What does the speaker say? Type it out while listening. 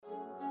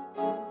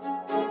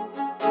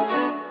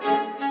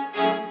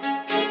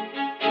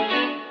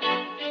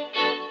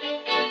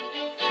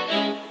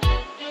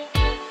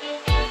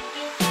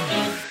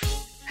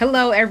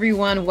Hello,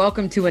 everyone.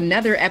 Welcome to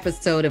another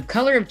episode of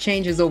Color of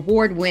Change's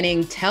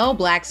award-winning Tell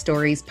Black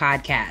Stories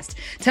podcast.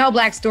 Tell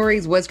Black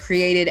Stories was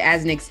created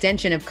as an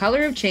extension of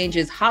Color of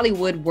Change's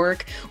Hollywood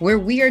work, where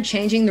we are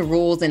changing the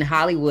rules in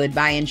Hollywood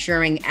by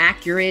ensuring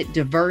accurate,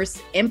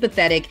 diverse,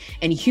 empathetic,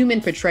 and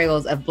human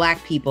portrayals of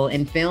Black people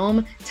in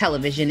film,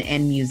 television,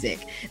 and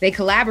music. They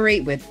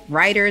collaborate with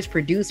writers,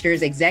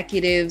 producers,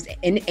 executives,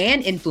 and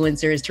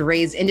influencers to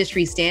raise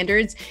industry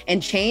standards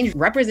and change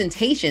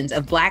representations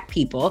of Black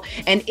people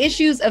and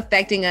issues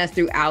affecting us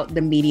throughout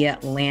the media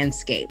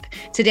landscape.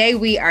 Today,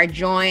 we are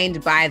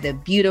joined by the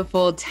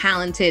beautiful,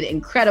 talented,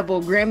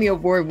 incredible Grammy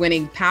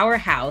Award-winning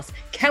powerhouse,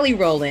 Kelly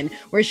Rowland,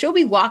 where she'll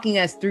be walking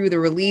us through the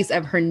release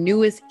of her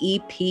newest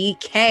EP,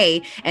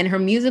 K, and her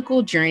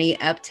musical journey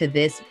up to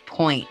this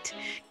point.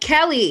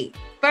 Kelly,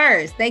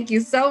 first, thank you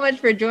so much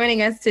for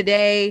joining us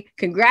today.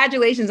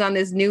 Congratulations on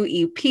this new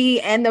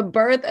EP and the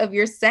birth of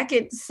your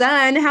second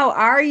son. How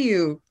are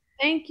you?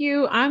 Thank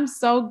you. I'm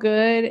so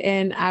good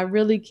and I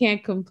really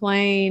can't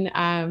complain.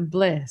 I'm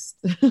blessed.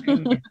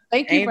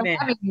 Thank you for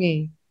having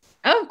me.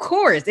 Of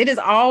course. It is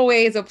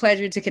always a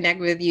pleasure to connect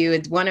with you.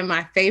 It's one of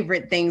my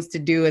favorite things to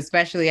do,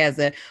 especially as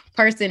a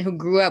person who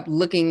grew up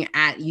looking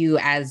at you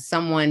as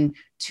someone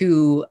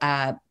to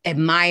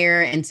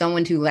admire and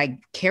someone to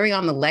carry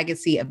on the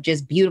legacy of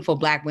just beautiful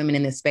Black women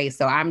in this space.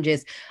 So I'm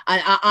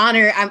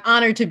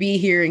honored to be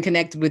here and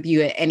connect with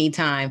you at any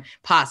time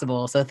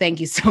possible. So thank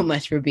you so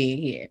much for being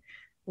here.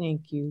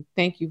 Thank you.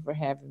 Thank you for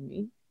having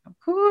me. Of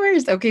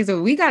course. Okay,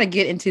 so we got to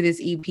get into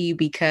this EP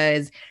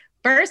because,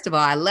 first of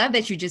all, I love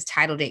that you just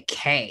titled it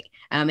K.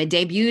 It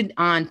debuted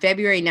on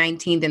February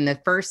 19th, and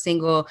the first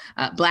single,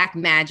 Black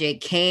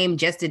Magic, came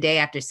just a day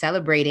after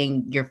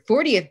celebrating your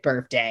 40th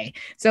birthday.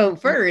 So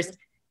first,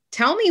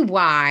 tell me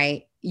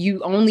why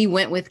you only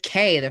went with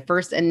K, the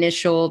first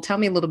initial. Tell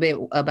me a little bit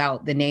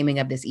about the naming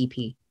of this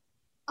EP.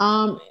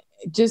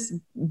 Just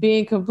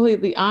being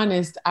completely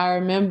honest, I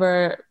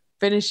remember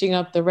finishing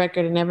up the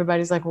record and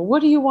everybody's like, well,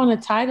 what do you want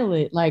to title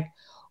it? Like,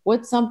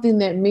 what's something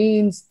that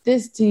means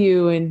this to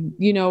you? And,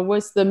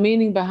 what's the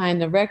meaning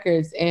behind the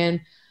records? And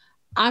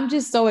I'm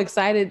just so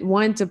excited,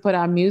 one, to put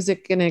out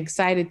music and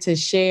excited to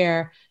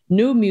share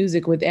new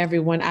music with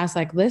everyone. I was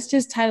like, let's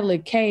just title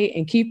it K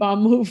and keep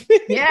on moving.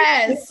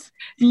 Yes.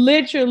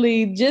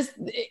 Literally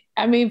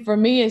for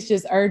me, it's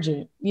just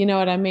urgent. You know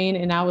what I mean?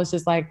 And I was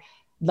just like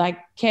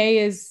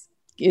K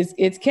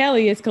it's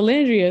Kelly, it's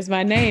Calendria, it's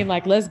my name.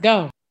 Like, let's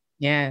go.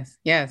 Yes.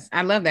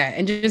 I love that.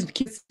 And just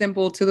keep it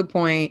simple, to the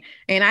point.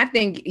 And I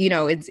think,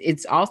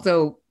 it's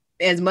also,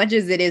 as much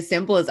as it is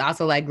simple, it's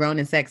also grown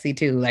and sexy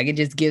too. It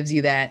just gives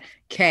you that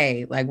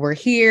K, we're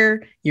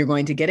here, you're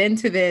going to get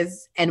into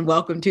this, and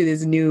welcome to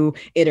this new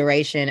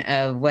iteration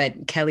of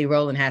what Kelly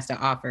Rowland has to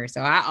offer.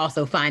 So I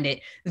also find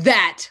it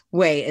that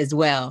way as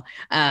well.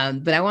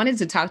 But I wanted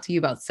to talk to you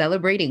about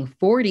celebrating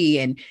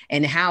 40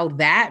 and how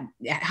that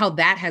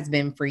has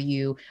been for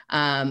you,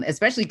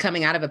 especially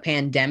coming out of a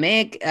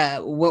pandemic.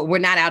 We're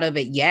not out of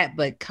it yet,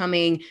 but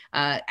coming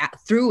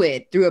through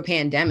a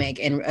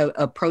pandemic and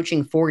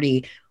approaching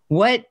 40.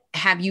 What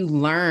have you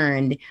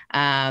learned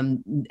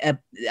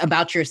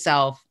about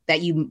yourself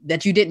that you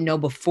didn't know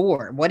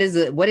before? What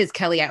is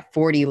Kelly at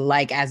 40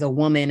 like as a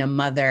woman, a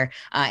mother,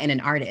 and an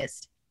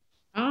artist?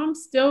 I'm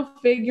still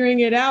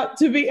figuring it out,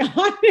 to be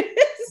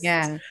honest.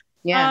 Yeah.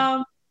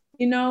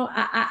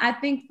 I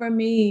think for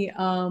me,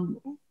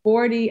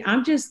 40,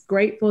 I'm just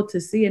grateful to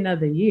see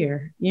another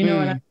year. You know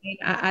what I mean?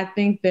 I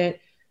think that,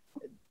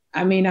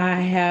 I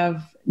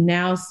have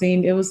now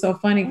seen, it was so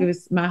funny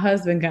because my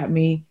husband got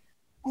me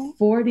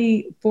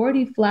 40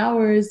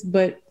 flowers,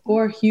 but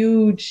 4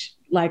 huge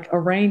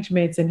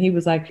arrangements. And he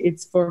was like,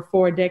 it's for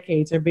 4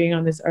 decades, or being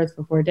on this earth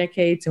for 4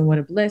 decades, and what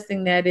a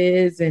blessing that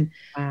is. And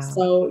wow.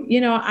 So,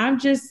 I'm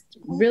just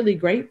really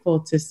grateful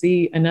to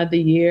see another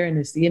year and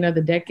to see another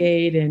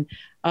decade. And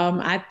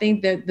I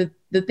think that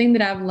the thing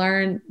that I've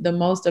learned the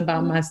most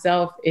about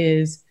myself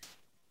is,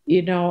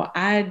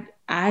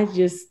 I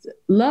just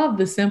love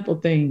the simple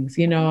things.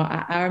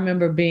 I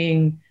remember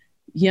being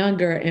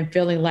younger and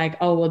feeling like,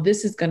 oh, well,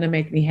 this is going to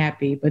make me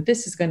happy, but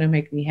this is going to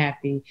make me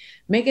happy.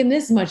 Making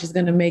this much is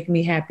going to make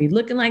me happy.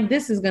 Looking like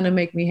this is going to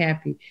make me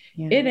happy.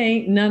 Yeah. It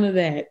ain't none of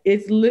that.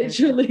 It's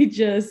literally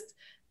just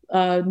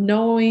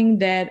knowing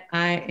that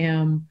I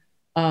am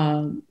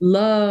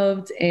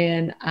loved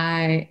and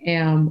I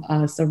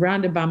am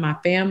surrounded by my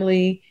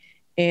family.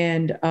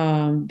 And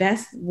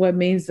that's what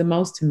means the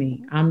most to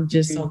me. I'm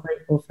just so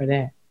grateful for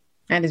that.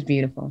 That is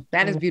beautiful.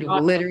 That is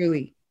beautiful.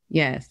 Literally.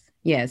 Yes.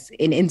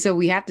 And so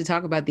we have to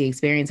talk about the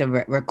experience of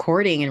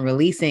recording and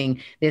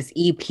releasing this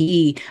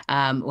EP.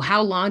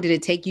 How long did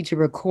it take you to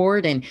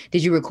record? And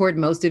did you record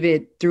most of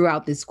it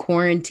throughout this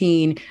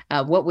quarantine?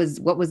 What was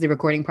the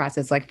recording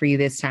process like for you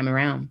this time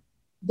around?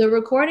 The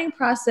recording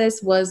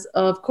process was,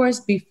 of course,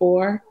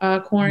 before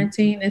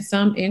quarantine and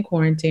some in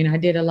quarantine. I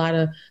did a lot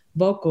of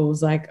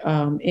vocals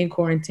in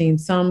quarantine.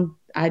 Some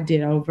I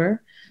did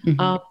over.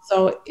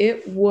 So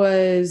it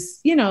was,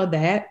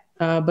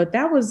 but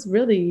that was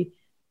really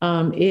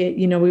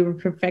We were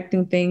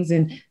perfecting things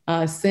and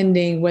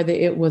sending, whether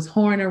it was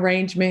horn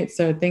arrangements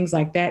or things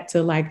like that,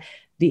 to like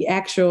the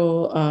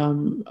actual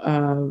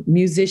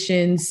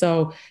musicians.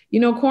 So,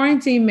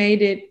 quarantine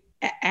made it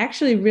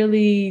actually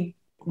really,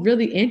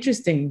 really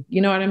interesting,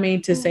 you know what I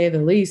mean, to say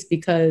the least,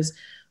 because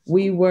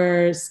we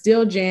were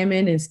still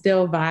jamming and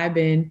still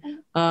vibing,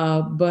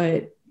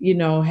 but,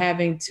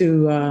 having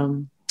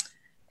to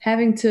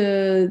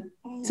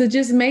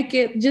just make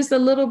it just a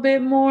little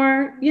bit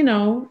more,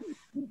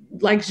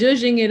 like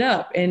zhuzhing it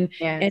up, and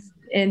Yes.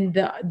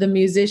 the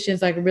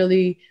musicians like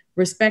really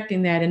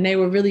respecting that, and they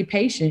were really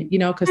patient,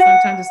 because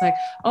sometimes it's like,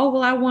 oh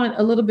well, I want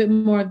a little bit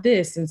more of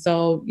this, and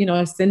so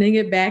sending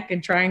it back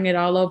and trying it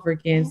all over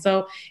again.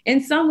 So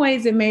in some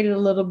ways it made it a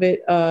little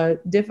bit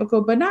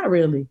difficult, but not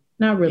really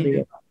Yeah.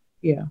 at all.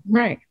 Yeah.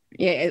 Right.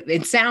 Yeah,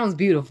 it sounds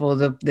beautiful.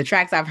 The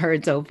tracks I've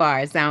heard so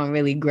far sound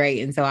really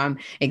great, and so I'm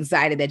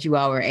excited that you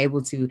all were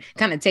able to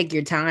kind of take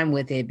your time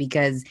with it,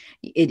 because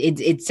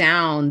it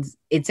sounds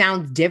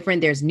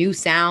different. There's new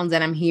sounds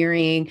that I'm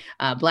hearing.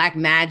 Black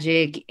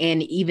Magic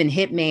and even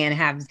Hitman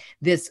have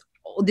this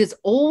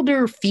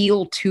older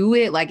feel to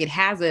it. Like it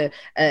has a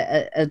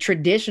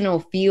traditional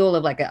feel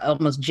of like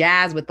almost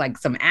jazz with like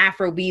some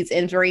Afro beats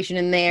inspiration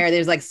in there.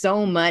 There's like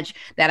so much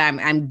that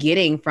I'm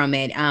getting from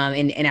it.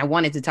 And I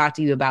wanted to talk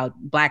to you about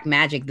Black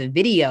Magic, the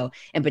video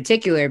in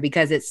particular,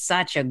 because it's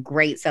such a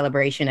great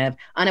celebration of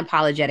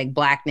unapologetic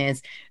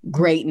Blackness,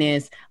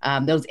 greatness.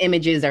 Those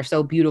images are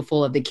so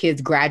beautiful of the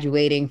kids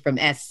graduating from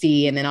SC,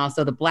 and then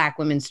also the Black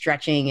women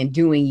stretching and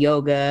doing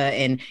yoga,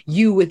 and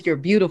you with your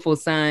beautiful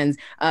sons.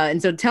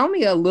 And so tell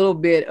me a little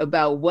bit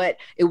about what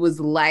it was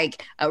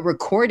like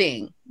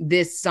recording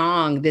this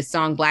song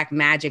Black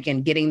Magic,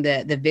 and getting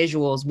the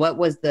visuals. What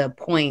was the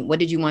point? What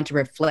did you want to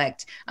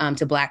reflect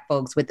to Black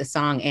folks with the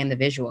song and the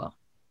visual?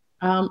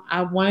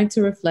 I wanted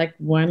to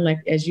reflect, one, like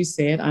as you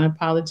said,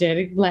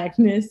 unapologetic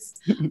Blackness,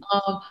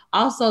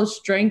 also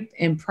strength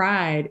and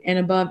pride, and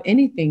above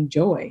anything,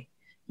 joy.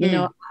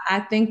 I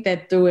think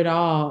that through it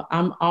all,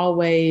 I'm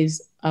always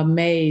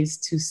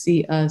amazed to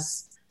see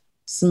us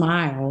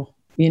smile,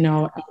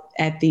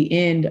 at the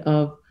end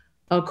of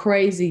a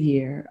crazy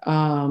year.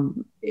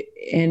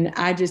 And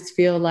I just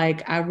feel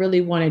like I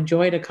really wanted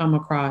joy to come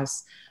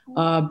across,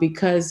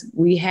 because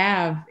we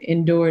have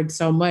endured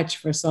so much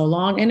for so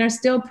long and are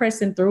still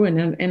pressing through,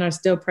 and are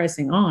still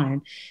pressing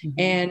on.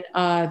 Mm-hmm.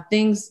 And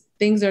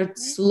things are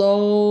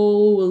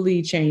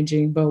slowly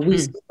changing, but we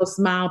still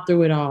smile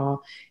through it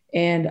all.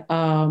 And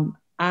I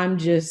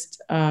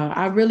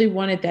really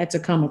wanted that to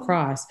come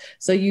across.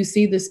 So you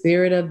see the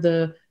spirit of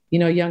the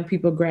young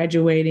people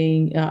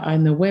graduating,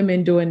 and the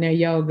women doing their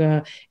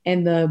yoga,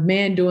 and the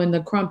men doing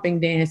the crumping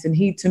dance. And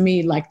he, to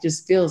me, like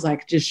just feels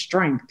like just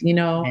strength,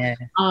 yeah.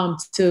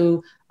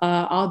 To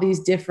all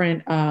these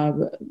different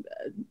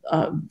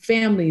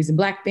families and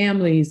Black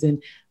families,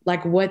 and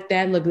like what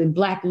that looked like,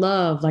 Black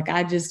love. Like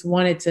I just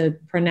wanted to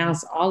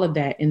pronounce all of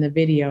that in the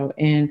video.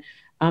 And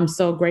I'm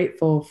so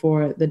grateful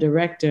for the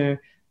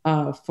director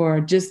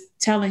for just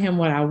telling him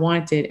what I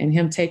wanted and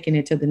him taking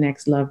it to the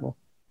next level.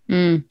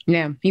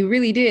 Yeah, he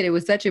really did. It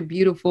was such a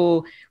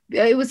beautiful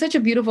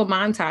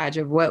montage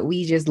of what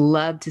we just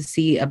love to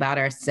see about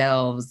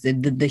ourselves,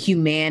 the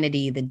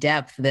humanity, the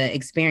depth, the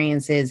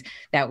experiences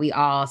that we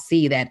all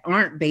see that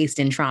aren't based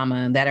in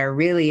trauma, that are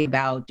really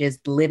about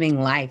just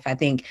living life. I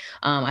think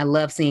I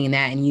love seeing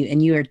that. And you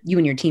and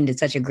your team did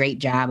such a great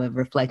job of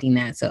reflecting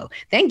that. So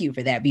thank you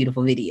for that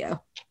beautiful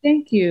video.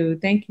 Thank you.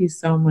 Thank you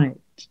so much.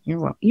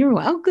 You're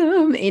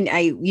welcome. And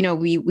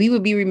we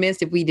would be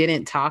remiss if we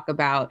didn't talk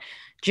about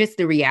just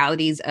the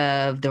realities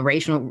of the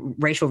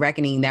racial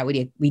reckoning that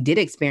we did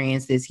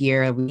experience this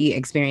year. We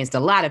experienced a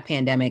lot of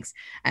pandemics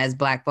as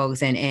Black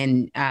folks,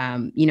 and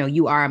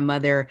you are a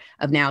mother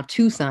of now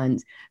 2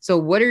 sons. So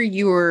what do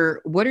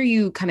you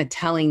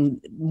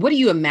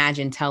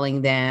imagine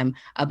telling them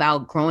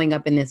about growing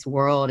up in this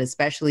world,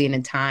 especially in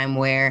a time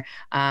where,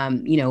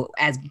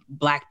 as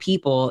Black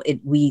people,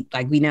 we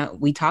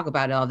talk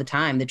about it all the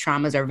time. The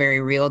traumas are very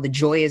real. The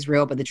joy is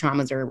real, but the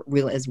traumas are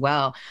real as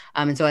well.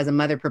 And so as a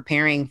mother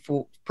preparing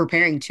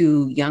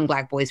 2 young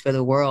Black boys for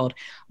the world,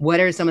 what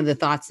are some of the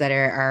thoughts that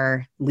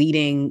are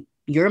leading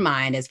your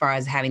mind as far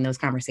as having those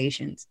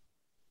conversations?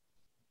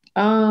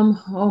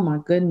 Oh my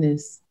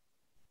goodness.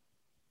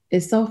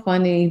 It's so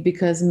funny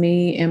because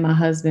me and my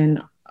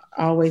husband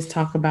always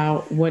talk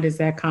about what is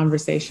that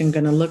conversation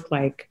going to look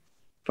like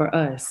for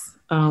us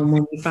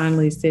when we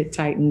finally sit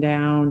Titan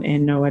down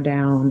and Noah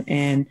down,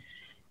 and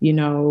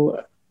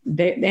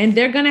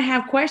they're going to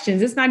have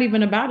questions. It's not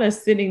even about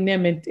us sitting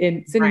them and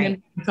sitting right.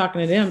 them and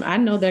talking to them. I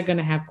know they're going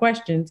to have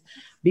questions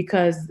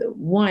because,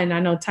 one,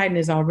 I know Titan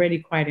is already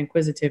quite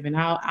inquisitive, and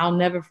I'll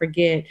never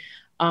forget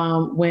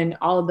when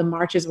all of the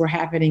marches were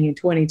happening in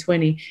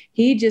 2020.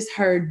 He just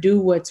heard "Do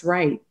what's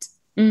right."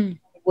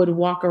 Would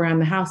walk around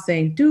the house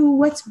saying, "Do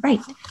what's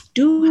right,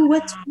 do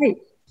what's right."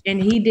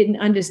 And he didn't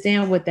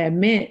understand what that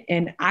meant.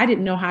 And I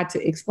didn't know how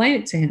to explain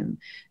it to him.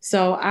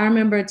 So I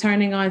remember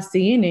turning on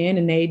CNN,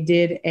 and they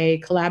did a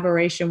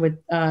collaboration with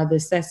the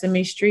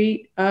Sesame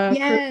Street.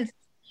 Yes.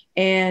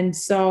 And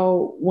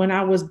so when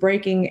I was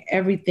breaking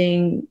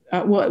everything,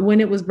 when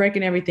it was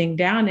breaking everything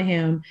down to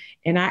him,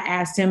 and I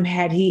asked him,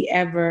 had he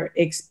ever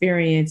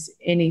experienced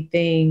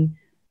anything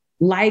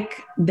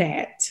like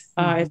that,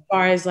 as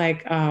far as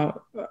like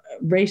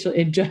racial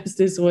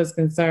injustice was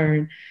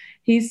concerned?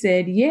 He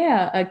said,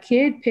 yeah, a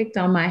kid picked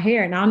on my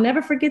hair. And I'll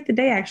never forget the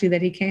day actually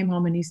that he came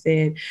home and he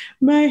said,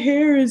 my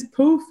hair is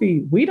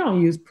poofy. We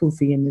don't use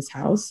poofy in this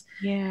house.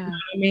 Yeah. You know what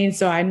I mean?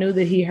 So I knew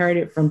that he heard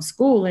it from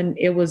school, and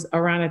it was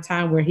around a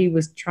time where he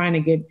was trying to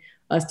get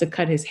us to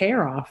cut his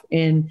hair off.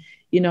 And,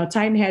 you know,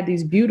 Titan had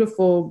these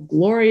beautiful,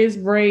 glorious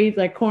braids,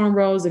 like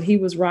cornrows that he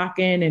was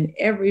rocking, and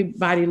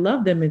everybody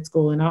loved them in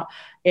school.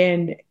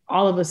 And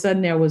all of a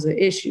sudden there was an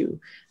issue.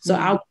 So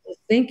I was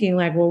thinking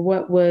like, well,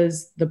 what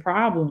was the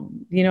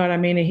problem? You know what I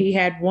mean? And he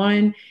had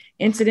one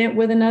incident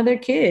with another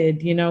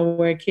kid, you know,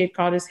 where a kid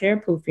called his hair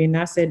poofy. And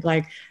I said,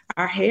 like,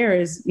 our hair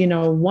is, you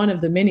know, one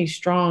of the many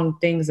strong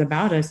things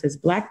about us as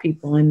Black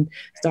people, and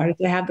started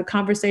to have the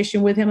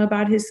conversation with him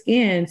about his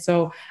skin.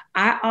 So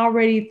I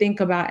already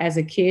think about, as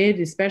a kid,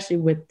 especially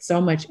with so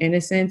much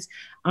innocence,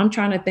 I'm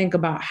trying to think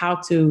about how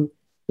to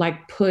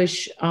like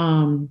push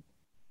all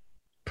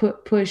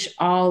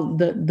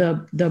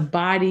the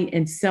body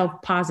and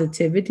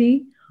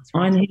self-positivity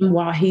on him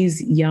while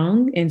he's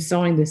young, and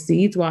sowing the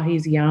seeds while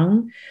he's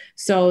young,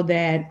 so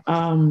that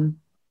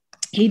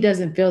he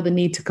doesn't feel the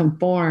need to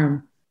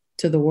conform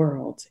to the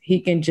world. He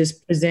can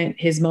just present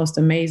his most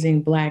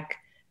amazing Black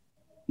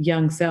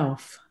young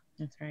self.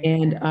 That's right.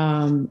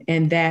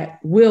 And that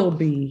will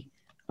be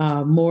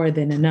more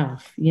than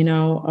enough, you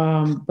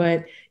know.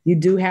 But you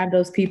do have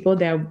those people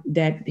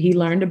that he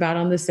learned about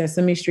on the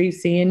Sesame Street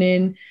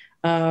CNN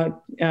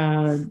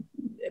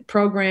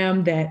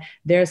program, that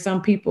there are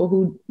some people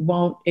who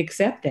won't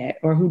accept that,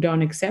 or who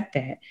don't accept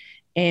that.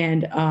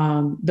 And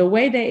the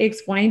way they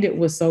explained it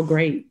was so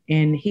great,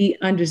 and he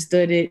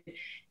understood it,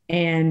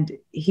 and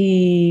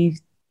he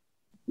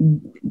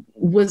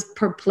was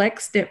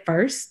perplexed at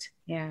first.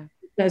 Yeah.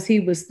 Because he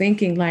was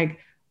thinking like,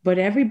 but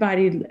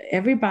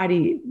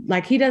everybody,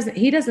 like, he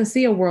doesn't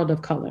see a world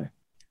of color.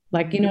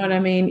 Like, you know what I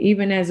mean?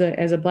 Even as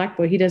a Black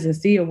boy, he doesn't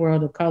see a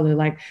world of color,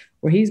 like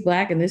where he's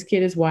Black and this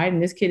kid is white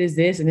and this kid is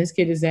this and this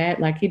kid is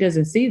that. Like, he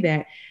doesn't see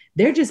that.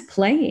 They're just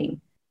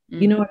playing.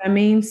 You know what I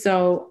mean?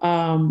 So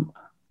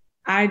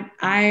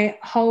I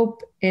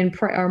hope and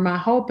pray, or my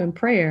hope and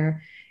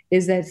prayer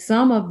is that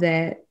some of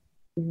that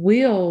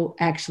will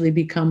actually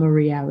become a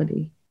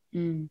reality.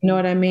 You know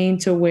what I mean?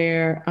 To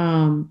where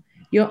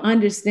he'll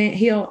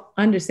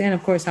understand,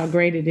 of course, how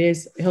great it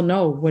is. He'll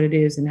know what it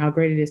is and how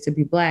great it is to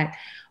be Black,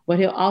 but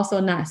he'll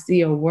also not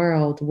see a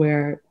world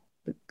where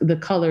the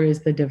color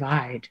is the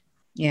divide.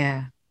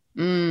 Yeah.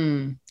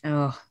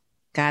 Oh,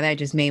 God, that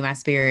just made my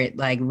spirit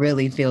like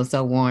really feel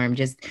so warm.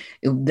 Just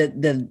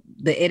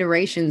the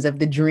iterations of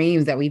the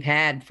dreams that we've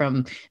had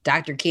from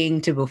Dr.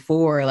 King to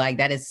before, like,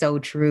 that is so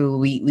true.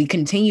 We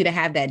continue to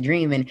have that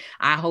dream. And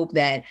I hope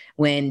that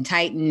when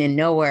Titan and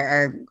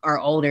Noah are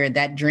older,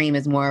 that dream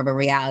is more of a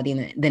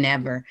reality than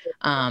ever.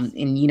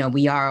 And, you know,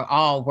 we are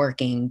all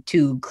working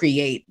to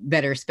create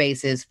better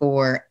spaces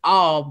for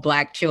all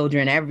Black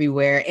children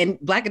everywhere, and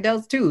Black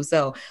adults too.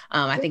 So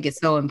I think it's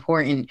so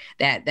important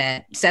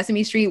that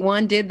Sesame Street,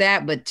 one, did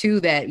that, but two,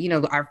 that, you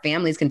know, our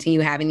families continue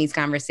having these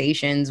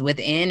conversations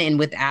within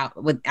and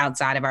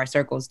outside of our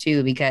circles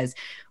too, because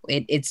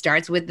it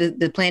starts with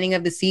the planting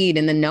of the seed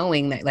and the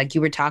knowing that, like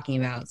you were talking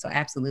about. So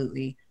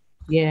absolutely.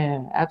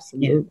 Yeah,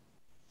 absolutely. Yeah.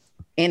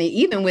 And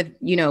even with,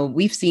 you know,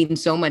 we've seen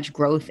so much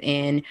growth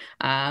in,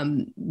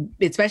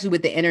 especially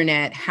with the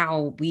internet,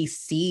 how we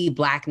see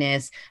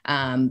Blackness.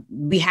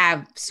 We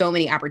have so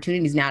many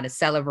opportunities now to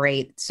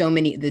celebrate so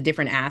many the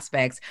different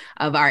aspects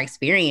of our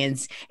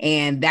experience,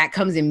 and that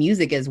comes in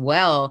music as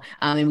well.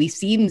 And we've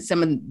seen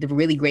some of the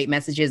really great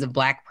messages of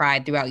Black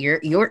pride throughout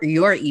your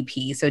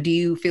EP. So do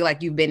you feel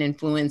like you've been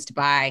influenced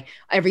by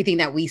everything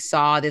that we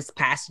saw this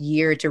past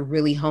year to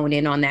really hone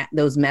in on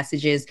those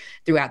messages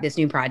throughout this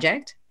new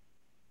project?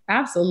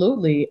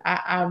 Absolutely.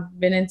 I've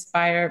been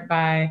inspired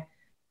by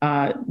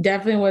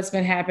definitely what's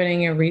been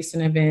happening in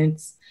recent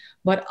events,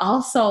 but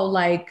also,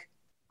 like,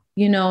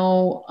 you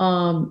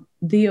know,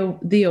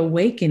 the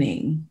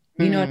awakening,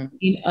 you know what I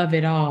mean, of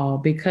it all.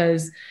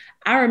 Because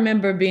I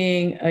remember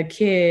being a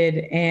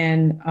kid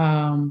and,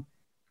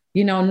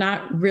 you know,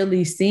 not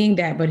really seeing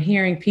that, but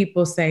hearing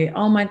people say,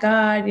 oh my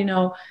God, you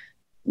know,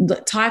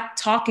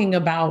 talking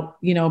about,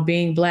 you know,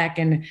 being Black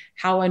and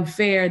how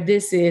unfair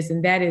this is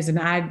and that is. And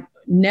I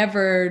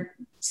never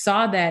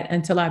saw that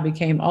until I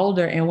became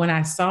older. And when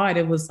I saw it,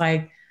 it was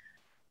like,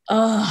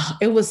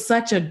 it was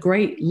such a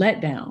great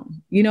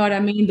letdown. You know what I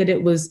mean? That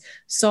it was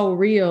so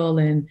real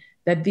and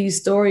that these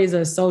stories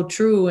are so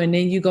true. And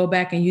then you go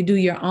back and you do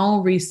your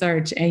own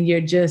research and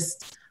you're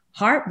just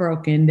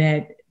heartbroken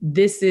that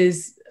this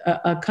is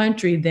a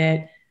country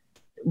that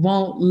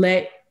won't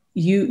let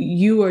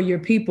you or your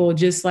people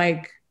just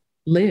like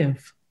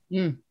live.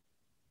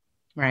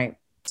 Right.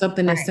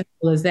 Something as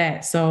simple as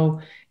that. So,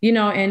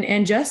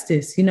 and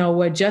justice,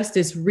 what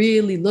justice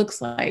really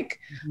looks like.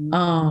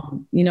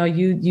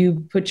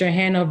 You put your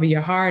hand over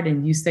your heart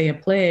and you say a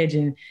pledge,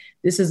 and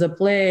this is a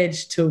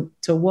pledge to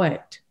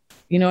what?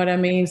 You know what I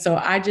mean? So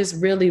I just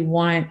really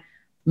want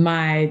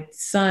my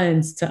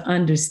sons to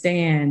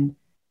understand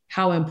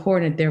how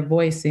important their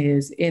voice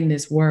is in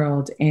this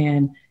world,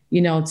 and,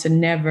 to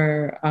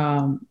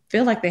never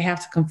feel like they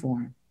have to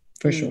conform,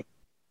 for sure.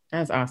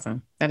 That's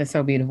awesome. That is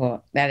so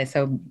beautiful. That is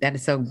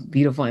so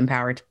beautiful and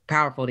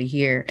powerful to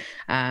hear.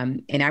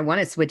 And I want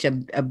to switch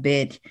a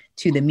bit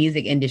to the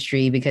music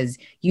industry, because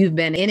you've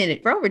been in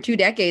it for over 2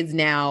 decades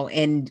now.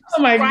 And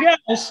oh my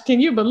gosh,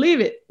 can you believe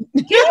it?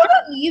 Can you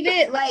believe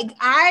it? Like,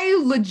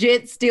 I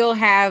legit still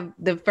have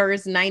the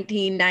first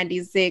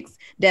 1996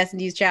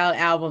 Destiny's Child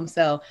album.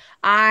 So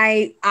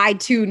I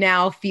too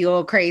now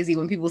feel crazy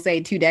when people say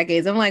 2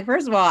 decades. I'm like,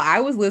 first of all, I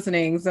was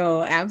listening,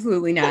 so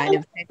absolutely not.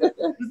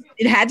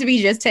 It had to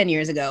be just 10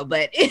 years ago,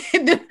 but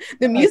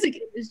the music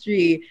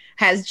industry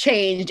has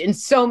changed in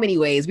so many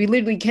ways. We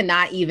literally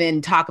cannot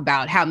even talk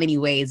about how many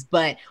ways.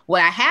 But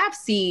what I have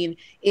seen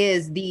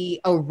is the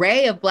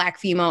array of Black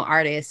female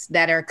artists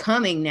that are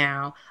coming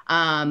now,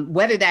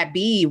 whether that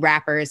be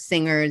rappers,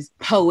 singers,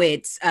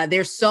 poets.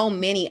 There's so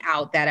many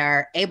out that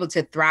are able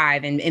to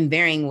thrive in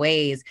varying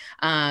ways.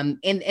 And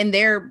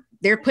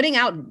they're putting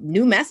out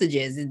new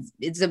messages.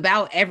 It's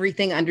about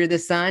everything under the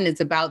sun.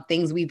 It's about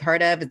things we've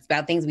heard of. It's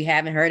about things we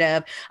haven't heard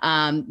of.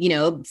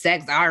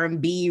 Sex,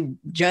 R&B,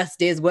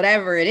 justice,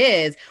 whatever it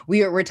is.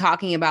 We're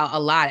talking about a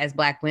lot as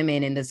Black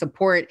women, and the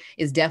support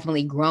is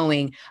definitely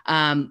growing.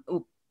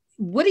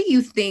 What do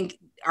you think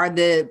are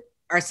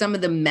some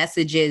of the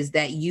messages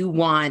that you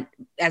want,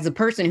 as a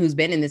person who's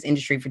been in this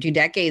industry for 2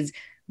 decades,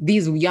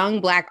 these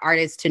young Black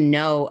artists to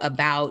know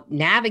about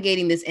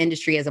navigating this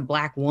industry as a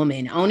Black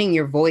woman, owning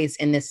your voice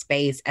in this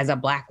space as a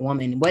Black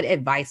woman? What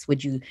advice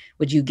would you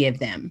give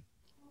them?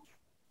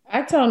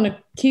 I tell them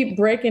to keep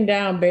breaking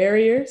down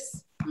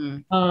barriers,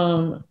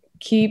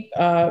 keep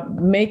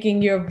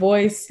making your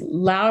voice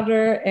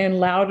louder and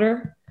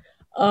louder.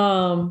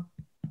 And,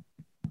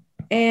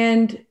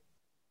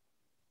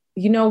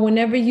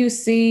 whenever you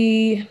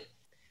see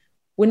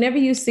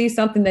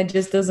something that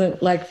just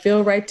doesn't like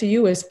feel right to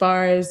you, as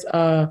far as,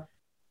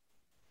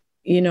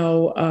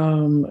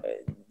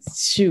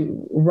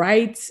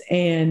 rights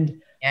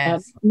and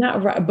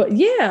not right, but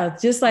yeah,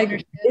 just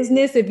like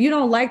business. If you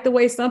don't like the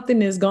way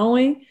something is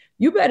going,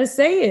 you better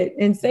say it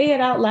and say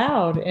it out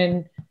loud.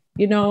 And,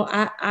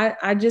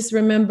 I just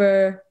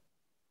remember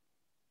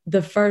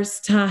the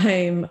first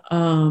time,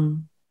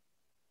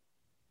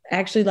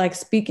 actually like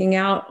speaking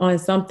out on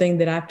something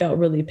that I felt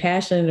really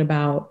passionate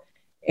about,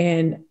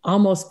 and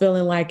almost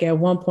feeling like at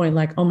one point,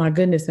 like, oh my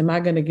goodness, am I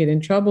going to get in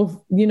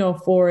trouble,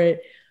 for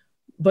it,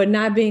 but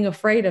not being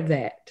afraid of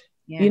that.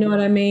 Yeah. You know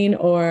what I mean?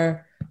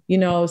 Or,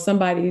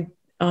 somebody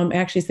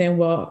actually saying,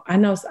 well,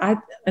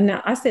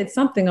 I said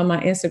something on my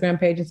Instagram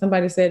page and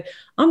somebody said,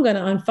 I'm going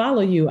to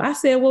unfollow you. I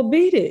said, well,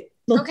 beat it.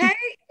 Okay.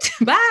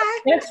 Bye.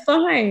 That's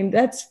fine.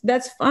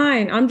 That's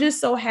fine. I'm just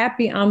so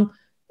happy I'm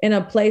in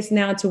a place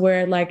now to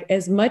where, like,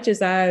 as much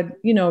as I,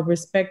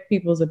 respect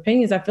people's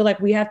opinions, I feel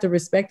like we have to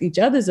respect each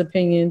other's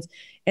opinions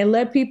and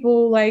let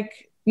people,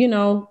 like,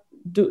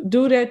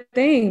 do their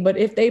thing. But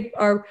if they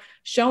are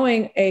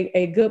showing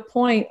a good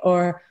point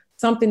or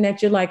something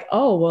that you're like,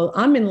 oh, well,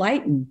 I'm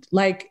enlightened,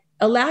 like,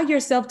 allow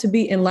yourself to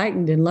be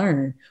enlightened and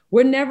learn.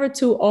 We're never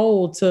too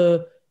old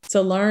to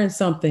learn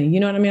something.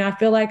 You know what I mean? I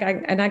feel like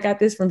I got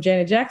this from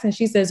Janet Jackson.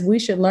 She says we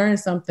should learn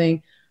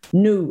something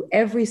new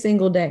every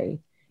single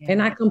day. Yeah.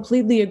 And I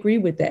completely agree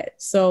with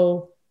that.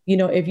 So,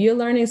 if you're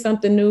learning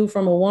something new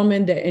from a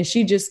woman and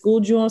she just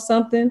schooled you on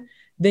something,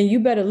 then you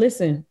better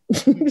listen.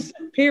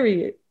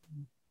 Period.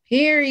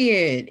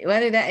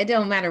 Whether it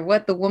don't matter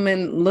what the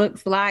woman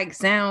looks like,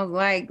 sounds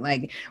like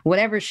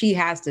whatever she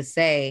has to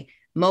say,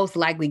 most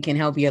likely can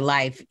help your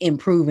life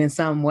improve in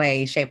some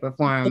way, shape, or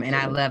form. And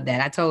I love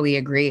that. I totally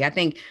agree. I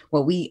think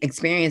what we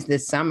experienced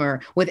this summer,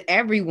 with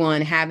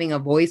everyone having a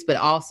voice, but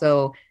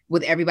also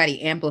with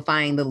everybody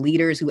amplifying the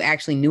leaders who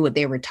actually knew what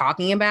they were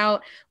talking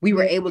about, we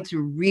were able to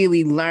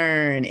really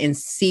learn and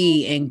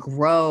see and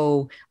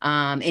grow,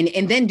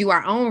 and then do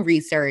our own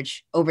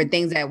research over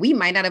things that we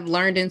might not have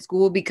learned in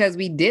school because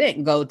we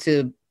didn't go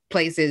to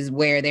places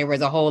where there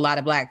was a whole lot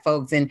of Black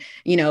folks, and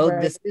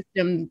the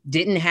system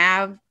didn't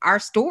have our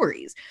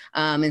stories.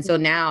 And so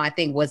now I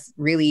think what's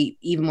really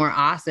even more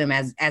awesome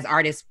as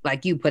artists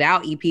like you put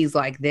out EPs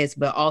like this,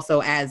 but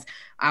also as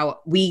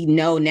we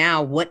know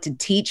now what to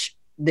teach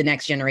the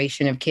next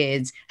generation of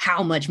kids,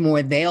 how much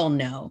more they'll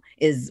know,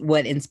 is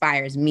what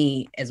inspires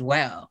me as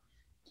well.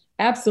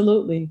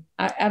 Absolutely.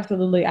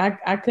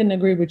 I couldn't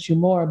agree with you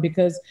more,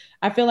 because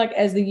I feel like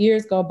as the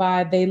years go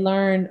by, they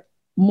learn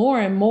more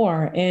and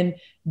more, and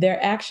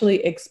they're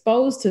actually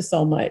exposed to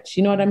so much,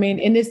 you know what I mean?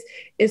 And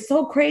it's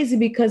so crazy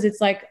because it's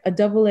like a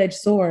double-edged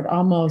sword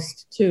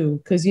almost too.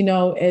 Cause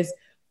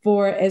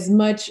as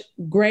much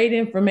great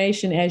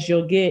information as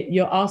you'll get,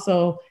 you'll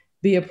also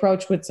be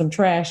approached with some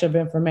trash of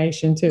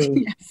information too,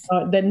 Yes.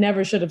 that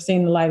never should have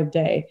seen the light of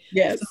day.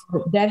 Yes.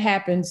 So that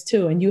happens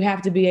too. And you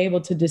have to be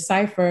able to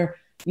decipher,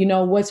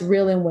 what's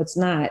real and what's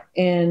not.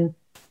 And,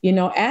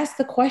 ask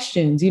the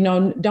questions,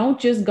 don't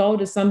just go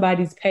to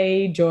somebody's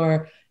page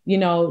or,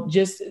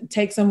 just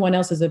take someone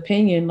else's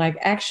opinion, like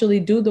actually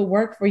do the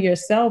work for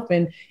yourself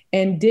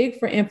and dig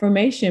for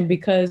information,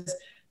 because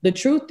the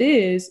truth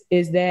is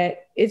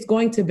that it's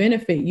going to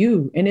benefit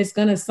you, and it's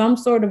going to some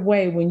sort of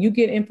way. When you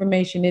get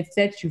information, it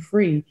sets you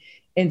free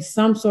in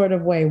some sort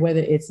of way,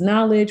 whether it's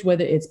knowledge,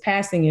 whether it's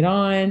passing it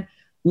on.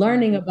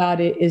 Learning about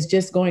it is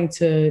just going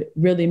to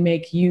really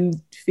make you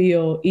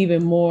feel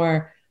even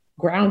more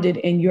grounded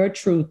in your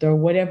truth or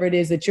whatever it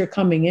is that you're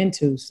coming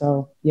into.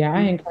 So yeah,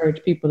 I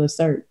encourage people to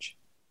search.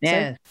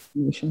 Yeah.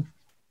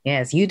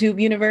 Yes,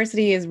 YouTube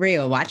University is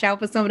real. Watch out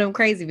for some of them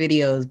crazy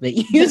videos, but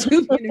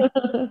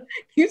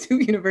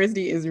YouTube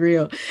University is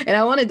real. And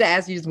I wanted to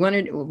ask you just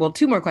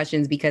two more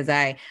questions, because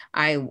I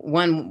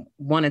want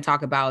to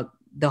talk about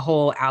the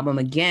whole album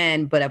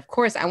again. But of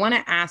course, I want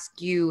to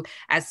ask you,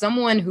 as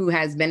someone who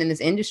has been in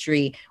this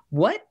industry,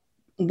 what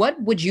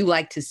would you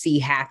like to see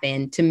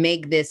happen to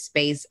make this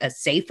space a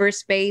safer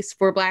space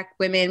for Black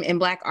women and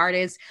Black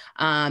artists,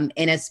 in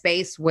a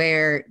space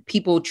where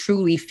people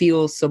truly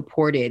feel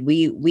supported?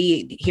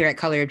 We here at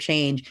Color of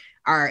Change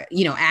are,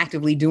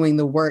 actively doing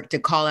the work to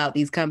call out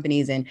these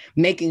companies and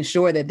making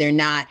sure that they're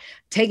not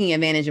taking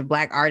advantage of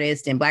Black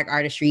artists and Black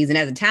artistries. And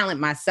as a talent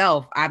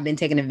myself, I've been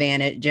taken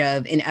advantage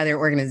of in other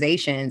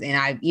organizations. And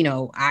I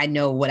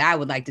know what I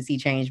would like to see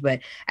change. But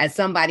as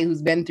somebody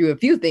who's been through a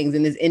few things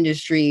in this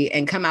industry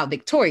and come out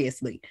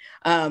victoriously,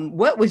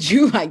 what would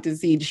you like to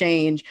see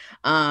change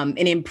and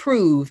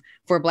improve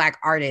for Black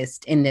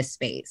artists in this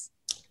space?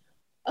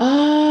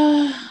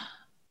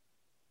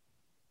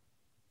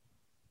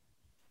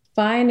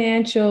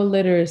 Financial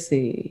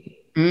literacy.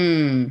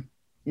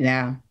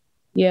 Yeah.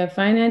 Yeah,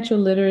 financial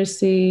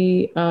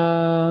literacy.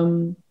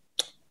 I'd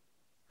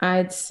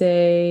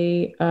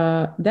say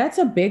that's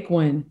a big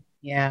one.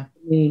 Yeah.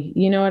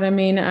 You know what I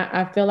mean?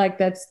 I feel like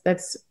that's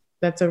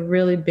a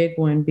really big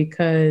one,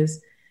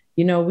 because,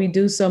 we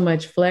do so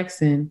much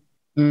flexing.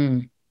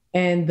 And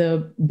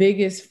the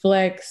biggest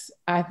flex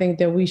I think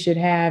that we should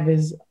have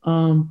is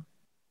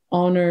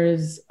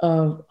owners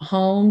of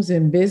homes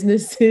and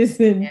businesses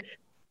and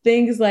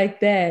things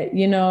like that.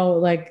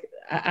 Like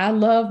I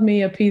love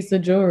me a piece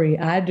of jewelry.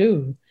 I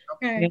do.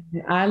 Okay.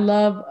 And I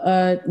love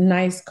a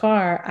nice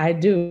car. I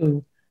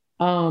do.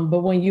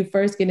 But when you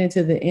first get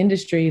into the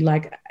industry,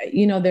 like,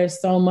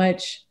 there's so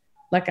much,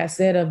 like I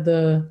said, of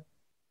the,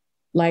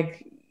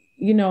 like,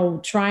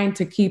 trying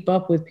to keep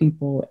up with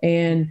people.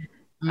 And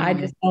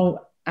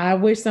I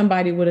wish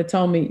somebody would have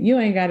told me, you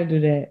ain't got to do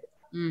that.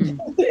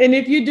 And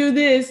if you do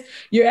this,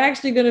 you're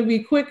actually going to be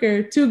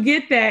quicker to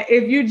get that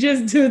if you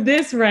just do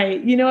this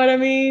right. You know what I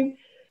mean?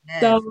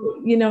 Yes. So,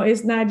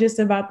 it's not just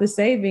about the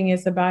saving,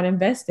 it's about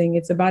investing.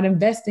 It's about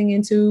investing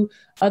into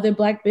other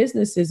Black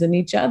businesses and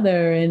each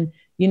other. And,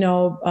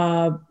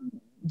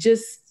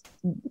 just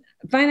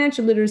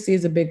financial literacy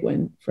is a big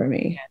one for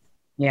me.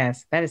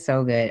 Yes, that is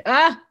so good.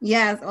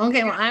 Yes.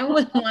 Okay. Well, I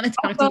would want to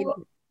talk to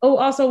you. Oh,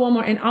 also one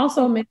more, and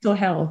also mental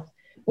health.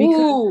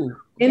 Because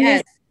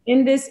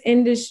in this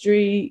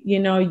industry,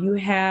 you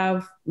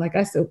have, like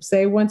I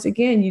say, once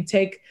again, you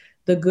take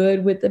the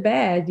good with the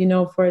bad.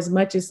 For as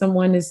much as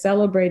someone is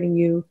celebrating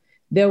you,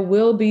 there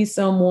will be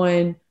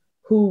someone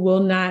who will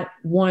not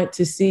want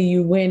to see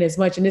you win as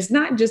much. And it's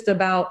not just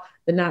about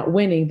the not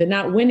winning. The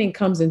not winning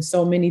comes in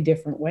so many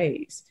different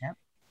ways. Yep.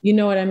 You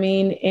know what I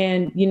mean?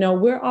 And,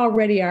 we're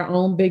already our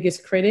own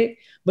biggest critic.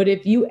 But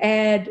if you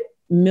add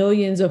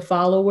millions of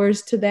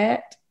followers to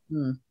that,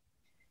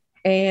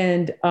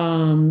 and,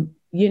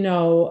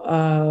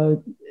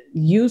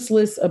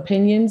 useless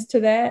opinions to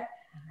that,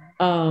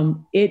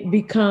 it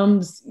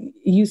becomes,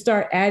 you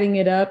start adding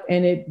it up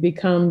and it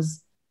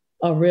becomes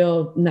a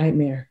real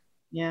nightmare.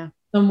 Yeah.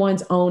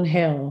 Someone's own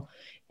hell.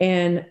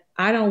 And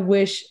I don't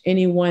wish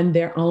anyone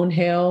their own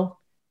hell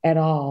at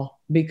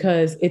all,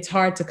 because it's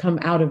hard to come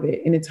out of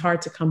it and it's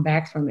hard to come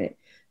back from it.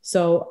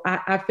 So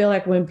I feel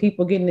like when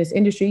people get in this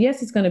industry,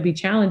 yes, it's going to be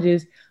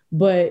challenges,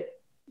 but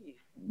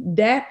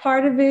that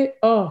part of it,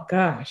 oh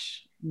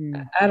gosh,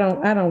 I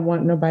don't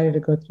want nobody to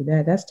go through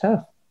that. That's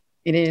tough.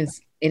 It is.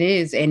 It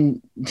is.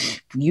 And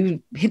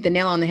you hit the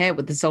nail on the head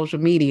with the social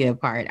media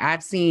part.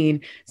 I've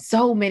seen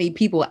so many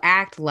people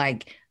act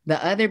like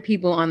the other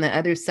people on the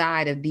other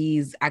side of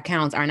these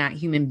accounts are not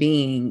human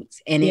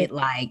beings. And it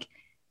like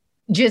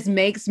just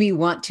makes me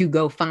want to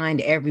go find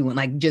everyone,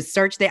 like just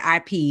search their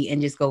IP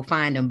and just go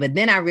find them. But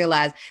then I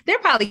realized they're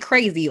probably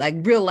crazy, like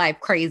real life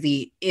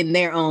crazy in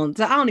their own.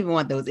 So I don't even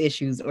want those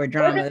issues or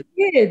drama.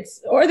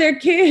 Or their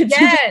kids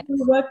yes.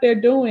 what they're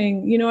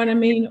doing. You know what I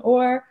mean?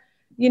 Or,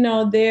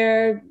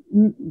 they're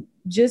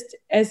just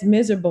as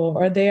miserable,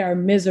 or they are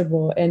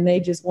miserable and they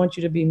just want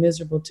you to be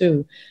miserable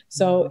too.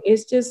 So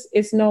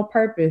it's no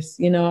purpose.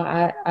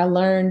 I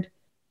learned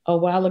a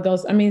while ago.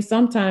 I mean,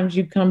 sometimes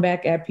you come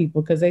back at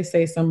people because they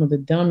say some of the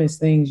dumbest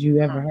things you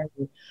ever heard.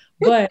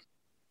 But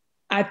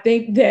I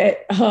think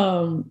that,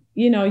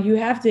 you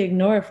have to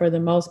ignore it for the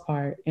most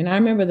part. And I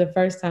remember the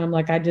first time,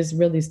 like, I just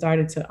really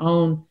started to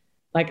own,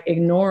 like,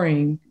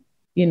 ignoring,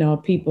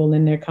 people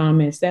in their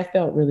comments. That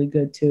felt really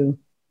good too.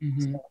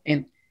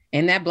 Mm-hmm.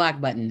 And that block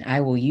button,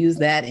 I will use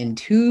that in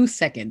 2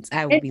 seconds.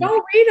 I will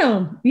don't read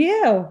them.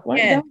 Yeah. Don't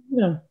read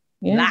them?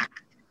 Yeah.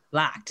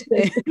 Locked.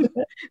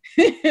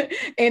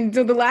 And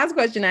so the last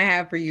question I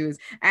have for you is,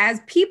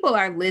 as people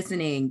are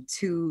listening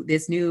to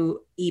this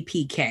new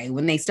EPK,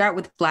 when they start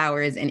with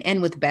Flowers and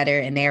end with Better,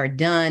 and they are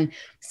done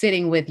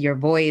sitting with your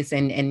voice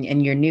and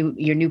your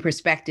new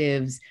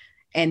perspectives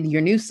and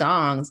your new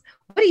songs,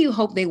 what do you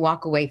hope they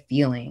walk away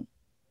feeling?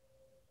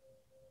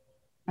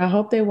 I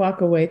hope they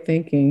walk away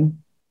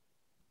thinking,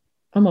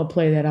 I'm going to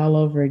play that all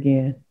over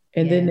again.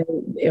 And then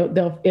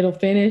it'll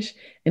finish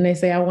and they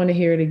say, I want to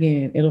hear it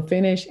again. It'll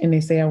finish and they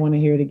say, I want to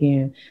hear it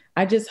again.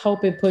 I just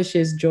hope it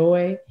pushes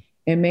joy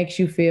and makes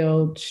you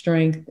feel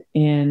strength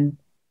and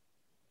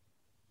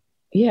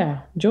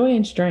joy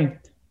and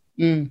strength.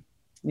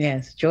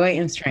 Yes, joy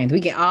and strength. We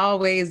can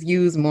always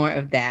use more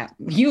of that.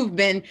 You've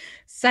been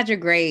such a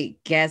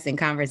great guest and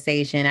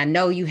conversation. I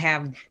know you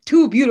have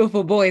 2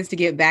 beautiful boys to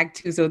get back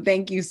to. So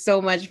thank you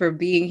so much for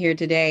being here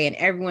today. And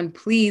everyone,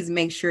 please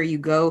make sure you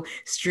go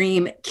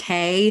stream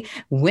K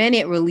when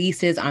it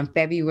releases on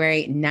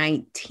February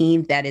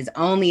 19th. That is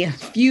only a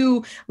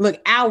few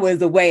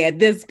hours away at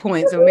this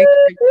point. So make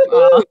sure you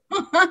all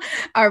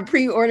are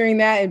pre-ordering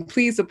that, and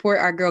please support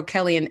our girl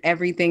Kelly and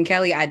everything.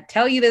 Kelly, I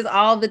tell you this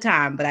all the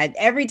time, but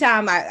every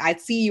time I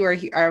see you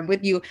or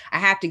with you, I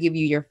have to give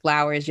you your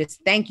flowers.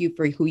 Just thank you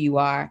for who you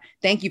are.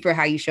 Thank you for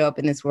how you show up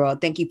in this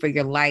world. Thank you for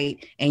your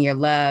light and your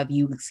love.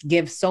 You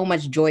give so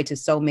much joy to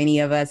so many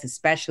of us,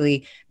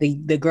 especially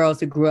the girls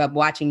who grew up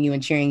watching you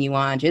and cheering you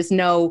on. Just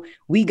know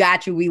we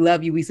got you. We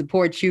love you. We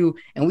support you.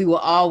 And we will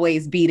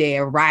always be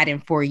there riding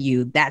for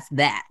you. That's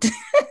that.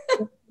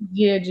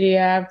 Yeah, G,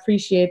 I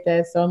appreciate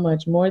that so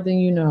much. More than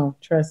you know.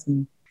 Trust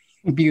me.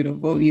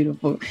 Beautiful,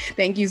 beautiful.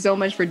 Thank you so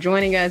much for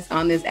joining us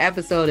on this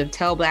episode of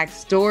Tell Black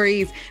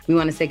Stories. We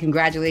want to say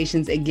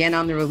congratulations again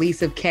on the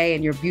release of K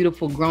and your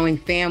beautiful growing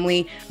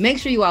family. Make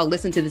sure you all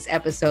listen to this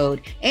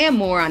episode and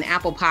more on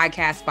Apple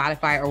Podcasts,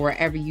 Spotify, or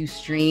wherever you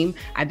stream.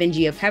 I've been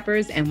Gia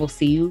Peppers, and we'll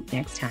see you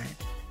next time.